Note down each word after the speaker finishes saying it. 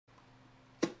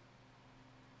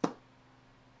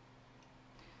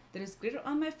There is glitter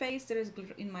on my face, there is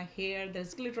glitter in my hair,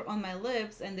 there's glitter on my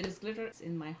lips, and there is glitter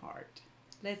in my heart.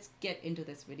 Let's get into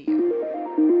this video.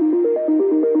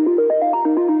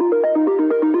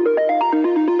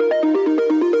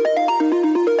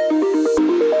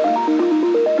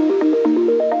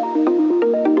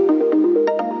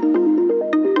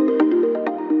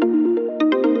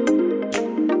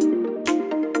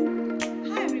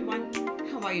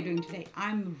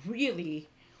 I'm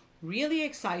really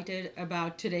excited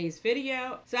about today's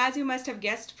video. So as you must have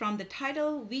guessed from the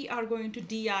title, we are going to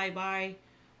DIY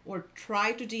or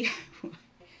try to DIY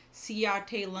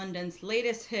Ciate London's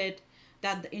latest hit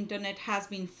that the internet has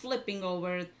been flipping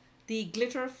over, the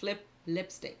Glitter Flip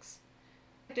Lipsticks.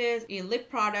 It is a lip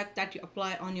product that you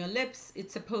apply on your lips.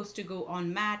 It's supposed to go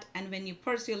on matte, and when you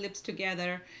purse your lips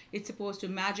together, it's supposed to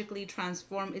magically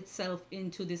transform itself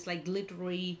into this like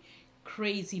glittery,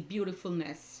 crazy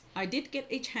beautifulness. I did get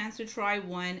a chance to try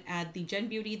one at the Gen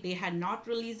Beauty. They had not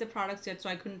released the products yet, so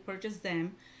I couldn't purchase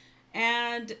them.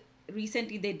 And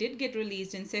recently they did get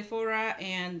released in Sephora,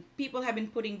 and people have been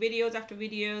putting videos after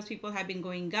videos. People have been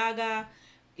going gaga.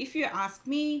 If you ask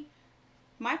me,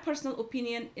 my personal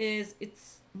opinion is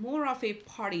it's more of a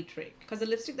party trick, because the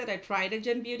lipstick that I tried at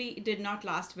Gen Beauty, it did not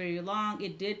last very long.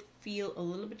 It did feel a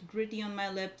little bit gritty on my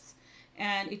lips,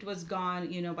 and it was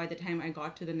gone, you know, by the time I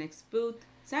got to the next booth.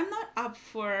 So I'm not up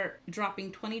for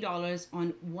dropping $20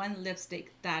 on one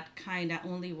lipstick that kind of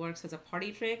only works as a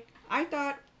party trick. I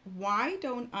thought, why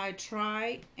don't I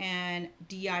try and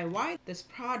DIY this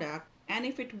product? And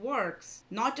if it works,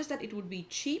 not just that it would be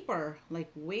cheaper, like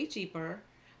way cheaper,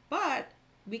 but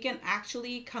we can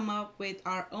actually come up with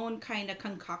our own kind of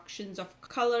concoctions of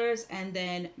colors and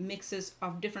then mixes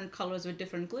of different colors with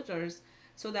different glitters,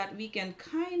 so that we can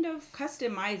kind of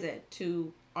customize it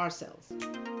to ourselves.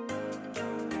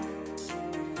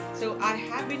 So I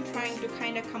have been trying to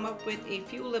kind of come up with a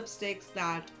few lipsticks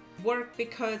that work,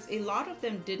 because a lot of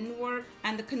them didn't work.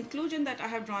 And the conclusion that I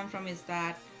have drawn from is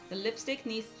that the lipstick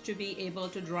needs to be able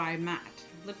to dry matte.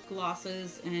 Lip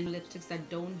glosses and lipsticks that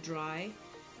don't dry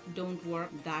don't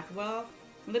work that well.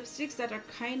 Lipsticks that are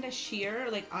kind of sheer,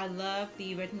 like I love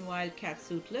the Wet n Wild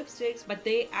Catsuit lipsticks, but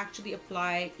they actually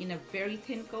apply in a very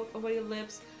thin coat over your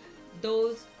lips.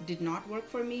 Those did not work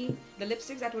for me. The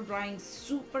lipsticks that were drying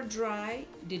super dry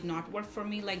did not work for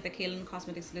me, like the Kalen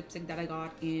Cosmetics lipstick that I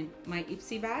got in my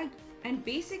Ipsy bag. And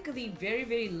basically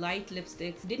very light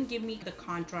lipsticks didn't give me the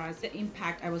contrast, the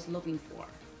impact I was looking for.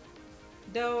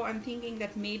 Though I'm thinking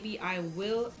that maybe I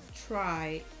will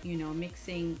try, you know,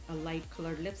 mixing a light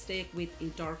colored lipstick with a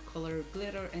dark colored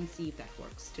glitter and see if that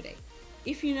works today.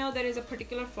 If you know there is a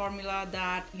particular formula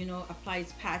that, you know,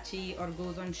 applies patchy or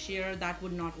goes on sheer, that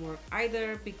would not work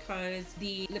either, because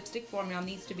the lipstick formula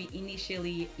needs to be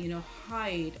initially, you know,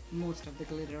 hide most of the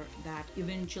glitter that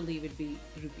eventually would be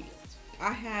revealed.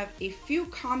 I have a few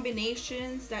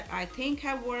combinations that I think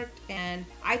have worked, and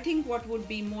I think what would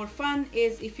be more fun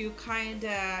is if you kind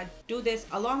of do this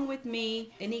along with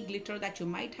me. Any glitter that you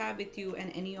might have with you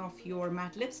and any of your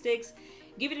matte lipsticks,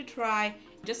 give it a try.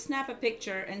 Just snap a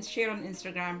picture and share on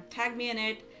Instagram, tag me in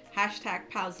it, hashtag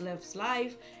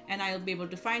PalsLivesLife, and I'll be able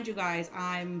to find you guys.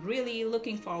 I'm really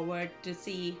looking forward to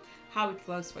see how it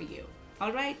works for you.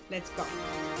 All right, let's go.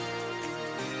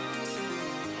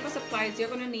 Supplies, you're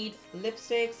going to need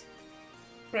lipsticks,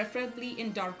 preferably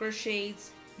in darker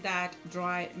shades that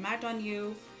dry matte on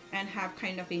you and have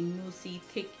kind of a moussey,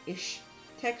 thick-ish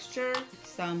texture,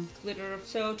 some glitter.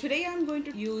 So today I'm going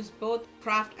to use both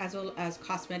craft as well as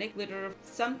cosmetic glitter,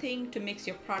 something to mix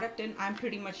your product in. I'm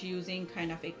pretty much using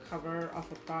kind of a cover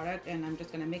of a product, and I'm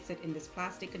just going to mix it in this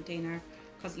plastic container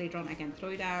because later on I can throw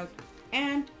it out.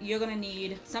 And you're gonna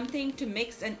need something to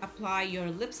mix and apply your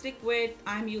lipstick with.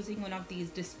 I'm using one of these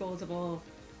disposable,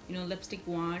 you know, lipstick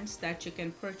wands that you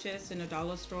can purchase in a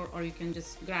dollar store, or you can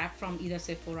just grab from either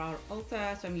Sephora or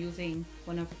Ulta. So I'm using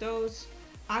one of those.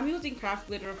 I'm using craft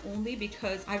glitter only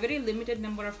because I have a very limited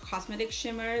number of cosmetic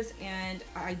shimmers and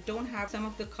I don't have some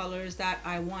of the colors that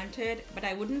I wanted, but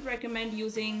I wouldn't recommend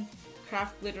using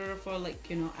craft glitter for, like,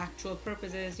 you know, actual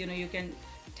purposes. You know, you can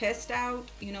test out,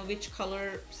 you know, which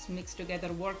colors mixed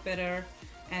together work better,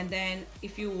 and then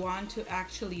if you want to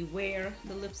actually wear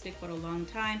the lipstick for a long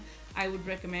time, I would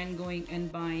recommend going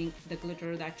and buying the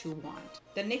glitter that you want.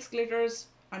 The NYX glitters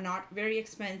are not very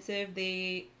expensive.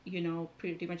 They, you know,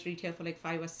 pretty much retail for like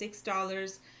 $5 or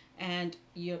 $6, and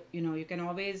you know, you can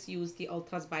always use the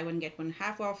Ulta's buy one get one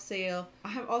half off sale. I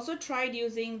have also tried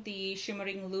using the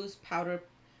shimmering loose powder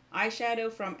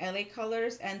eyeshadow from LA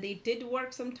Colors, and they did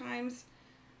work sometimes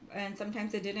and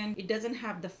sometimes they didn't. It doesn't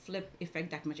have the flip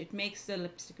effect that much. It makes the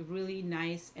lipstick really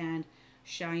nice and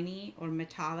shiny or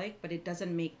metallic, but it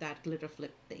doesn't make that glitter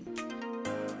flip thing.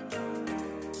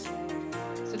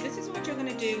 So this is what you're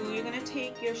gonna do. You're gonna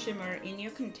take your shimmer in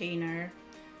your container,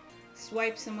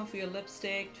 swipe some of your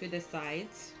lipstick to the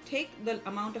sides. Take the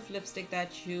amount of lipstick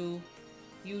that you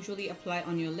usually apply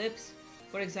on your lips.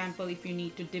 For example, if you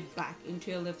need to dip back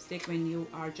into your lipstick when you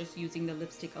are just using the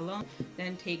lipstick alone,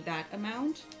 then take that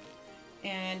amount.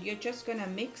 And you're just gonna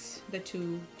mix the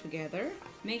two together.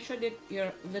 Make sure that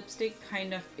your lipstick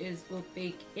kind of is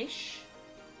opaque-ish,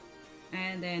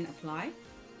 and then apply.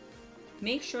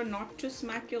 Make sure not to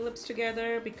smack your lips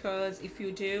together, because if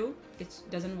you do, it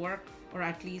doesn't work, or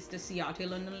at least the Ciate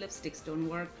London lipsticks don't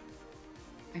work.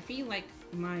 I feel like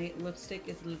my lipstick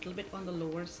is a little bit on the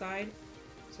lower side,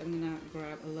 so I'm gonna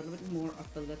grab a little bit more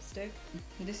of the lipstick.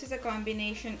 This is a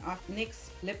combination of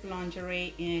NYX Lip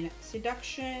Lingerie in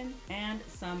Seduction and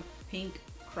some pink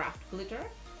craft glitter.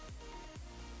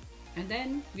 And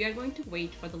then we are going to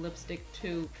wait for the lipstick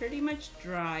to pretty much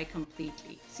dry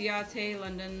completely. Ciate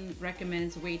London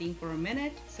recommends waiting for a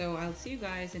minute, so I'll see you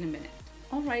guys in a minute.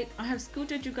 All right, I have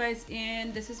scooted you guys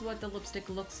in. This is what the lipstick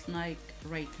looks like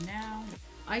right now.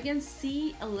 I can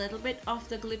see a little bit of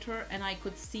the glitter, and I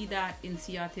could see that in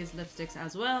Ciate's lipsticks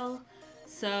as well.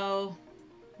 So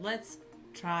let's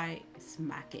try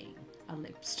smacking our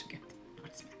lips together.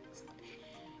 Not smacking,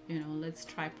 you know, let's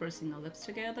try pursing our lips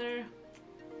together.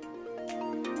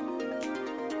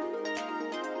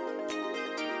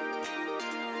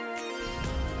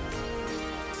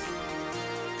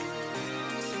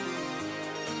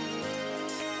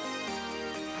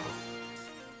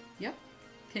 Yep,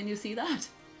 can you see that?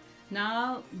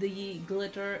 Now the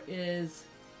glitter is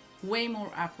way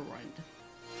more apparent.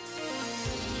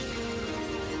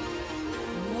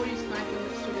 The more you smack your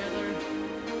lips together,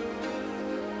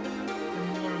 the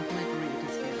more glittery it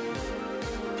is getting.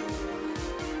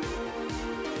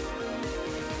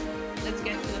 Let's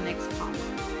get to the next combo.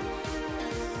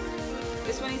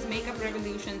 This one is Makeup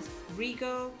Revolution's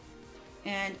Regal,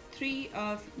 and 3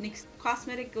 of NYX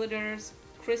cosmetic glitters,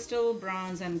 crystal,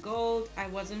 bronze, and gold. I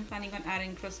wasn't planning on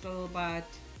adding crystal, but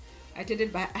I did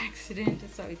it by accident,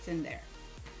 so it's in there.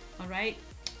 All right,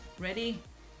 ready?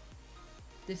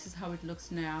 This is how it looks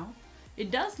now.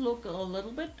 It does look a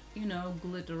little bit, you know,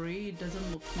 glittery. It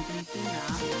doesn't look completely matte.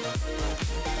 So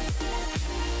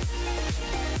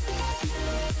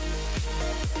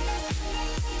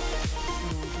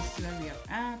this is where we are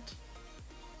at.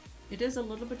 It is a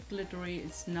little bit glittery.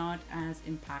 It's not as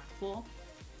impactful.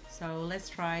 So let's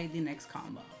try the next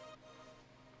combo.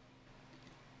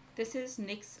 This is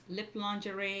NYX Lip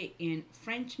Lingerie in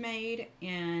French Maid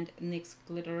and NYX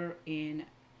Glitter in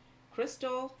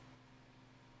Crystal.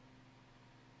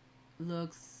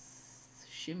 Looks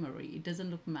shimmery. It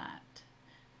doesn't look matte.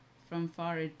 From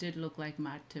far it did look like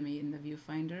matte to me in the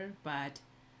viewfinder, but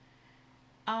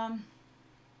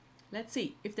let's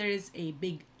see if there is a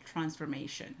big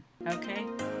transformation. Okay,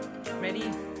 ready?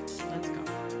 Let's go.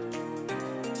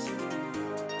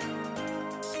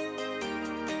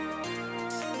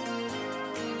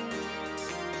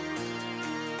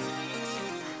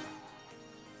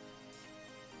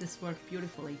 This worked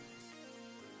beautifully.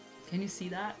 Can you see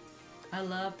that? I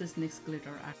love this NYX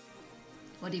glitter.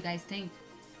 What do you guys think?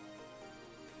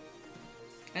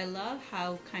 I love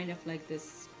how kind of like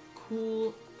this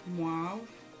cool mauve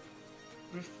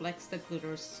reflects the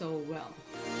glitter so well.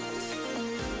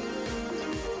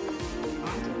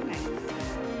 On to the next.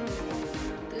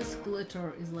 This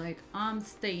glitter is like, I'm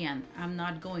staying. I'm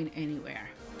not going anywhere.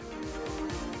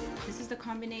 This is the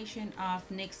combination of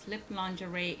NYX Lip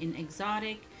Lingerie in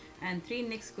Exotic and 3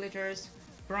 NYX glitters,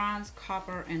 bronze,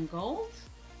 copper, and gold.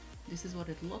 This is what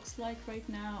it looks like right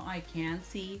now. I can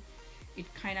see it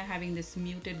kind of having this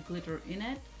muted glitter in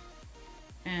it.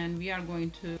 And we are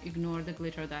going to ignore the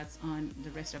glitter that's on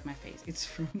the rest of my face. It's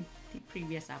from the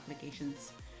previous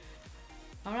applications.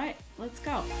 All right, let's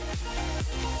go.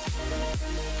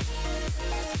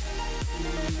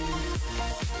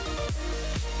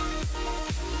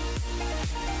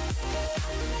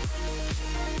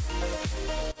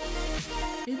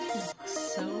 It looks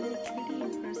so pretty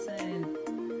in person.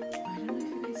 I don't know if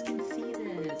you guys can see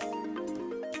this.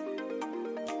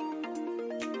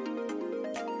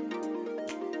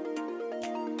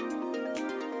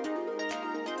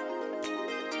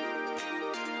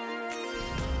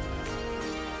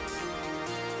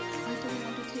 I don't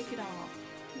want to take it off.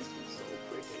 This looks so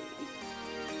pretty.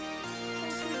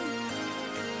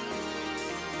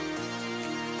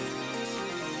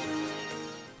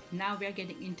 Now we are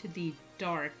getting into the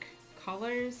dark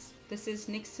colors. This is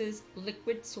NYX's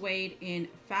Liquid Suede in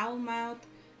Foul Mouth,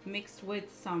 mixed with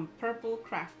some purple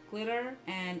craft glitter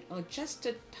and just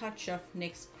a touch of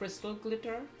NYX crystal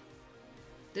glitter.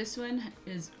 This one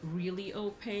is really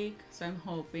opaque, so I'm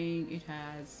hoping it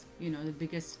has, you know, the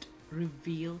biggest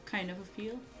reveal kind of a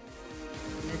feel.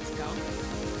 Let's go.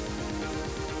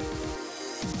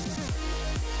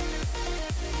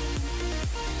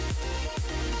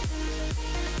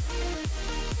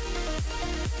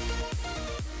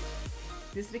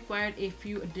 This required a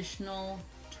few additional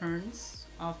turns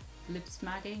of lip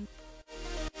smacking.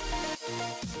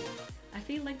 I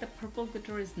feel like the purple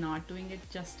glitter is not doing it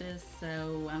justice,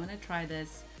 so I'm gonna try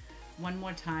this one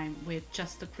more time with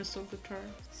just the crystal glitter.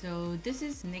 So this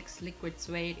is NYX Liquid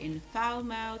Suede in Foul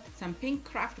Mouth, some pink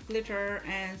craft glitter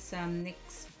and some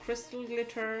NYX crystal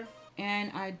glitter.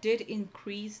 And I did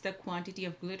increase the quantity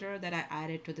of glitter that I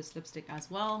added to this lipstick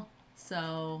as well.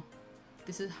 So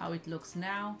this is how it looks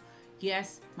now.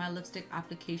 Yes, my lipstick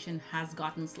application has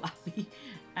gotten sloppy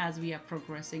as we are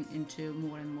progressing into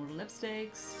more and more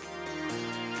lipsticks.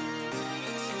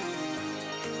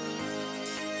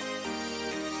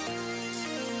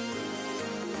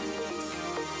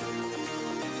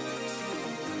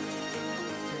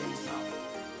 There you go.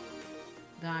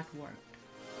 That worked.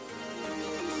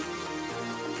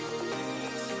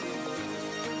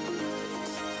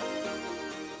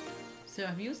 So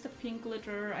I've used the pink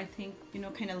glitter. I think, you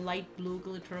know, kind of light blue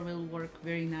glitter will work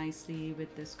very nicely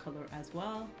with this color as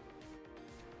well.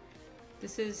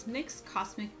 This is NYX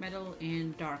Cosmic Metal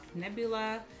in Dark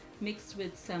Nebula mixed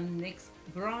with some NYX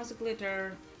bronze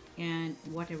glitter and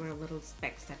whatever little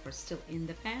specks that were still in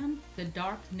the pan. The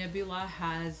Dark Nebula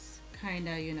has kind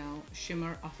of, you know,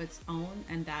 shimmer of its own,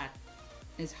 and that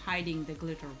is hiding the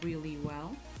glitter really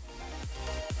well.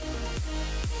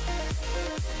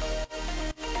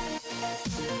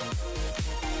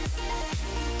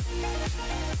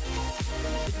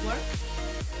 It works.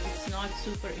 It's not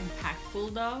super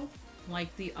impactful though,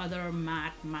 like the other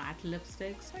matte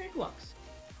lipsticks, but it works.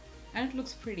 And it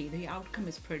looks pretty. The outcome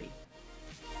is pretty.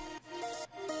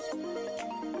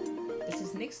 This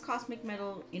is NYX Cosmic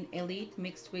Metal in Elite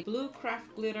mixed with blue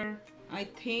craft glitter. I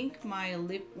think my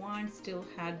lip wand still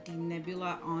had the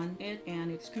nebula on it, and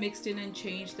it's mixed in and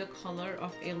changed the color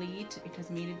of Elite. It has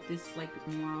made it this like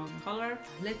mauve color.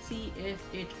 Let's see if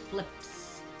it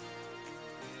flips.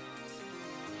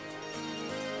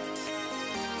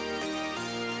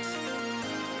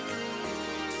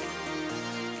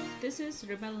 This is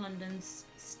Rimmel London's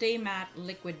Stay Matte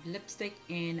Liquid Lipstick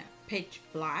in Pitch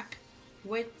Black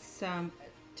with some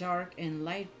dark and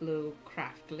light blue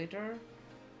craft glitter.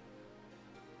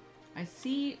 I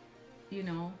see, you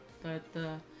know, that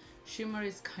the shimmer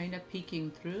is kind of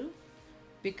peeking through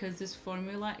because this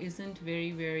formula isn't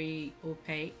very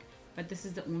opaque, but this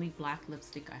is the only black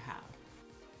lipstick I have.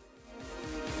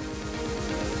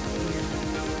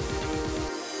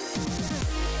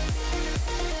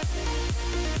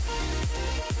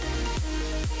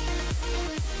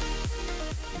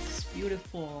 This is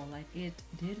beautiful, like it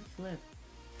did flip.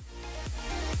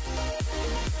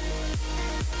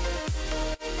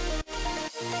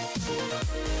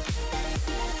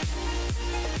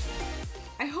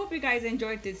 I hope you guys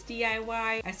enjoyed this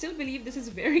DIY. I still believe this is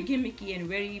very gimmicky and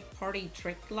very party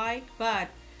trick like, but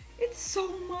it's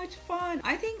so much fun.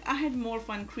 I think I had more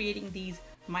fun creating these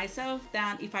myself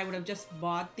than if I would have just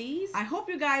bought these. I hope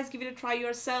you guys give it a try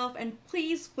yourself, and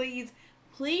please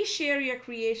share your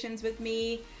creations with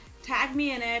me. Tag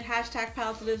me in it, hashtag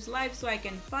PalsLivesLife, so I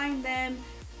can find them.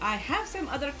 I have some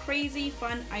other crazy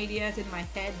fun ideas in my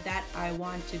head that I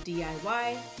want to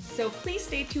DIY. So please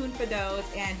stay tuned for those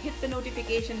and hit the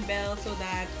notification bell so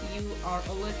that you are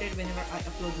alerted whenever I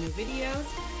upload new videos.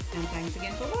 And thanks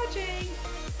again for watching.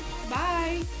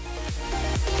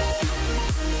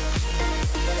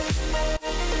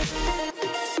 Bye.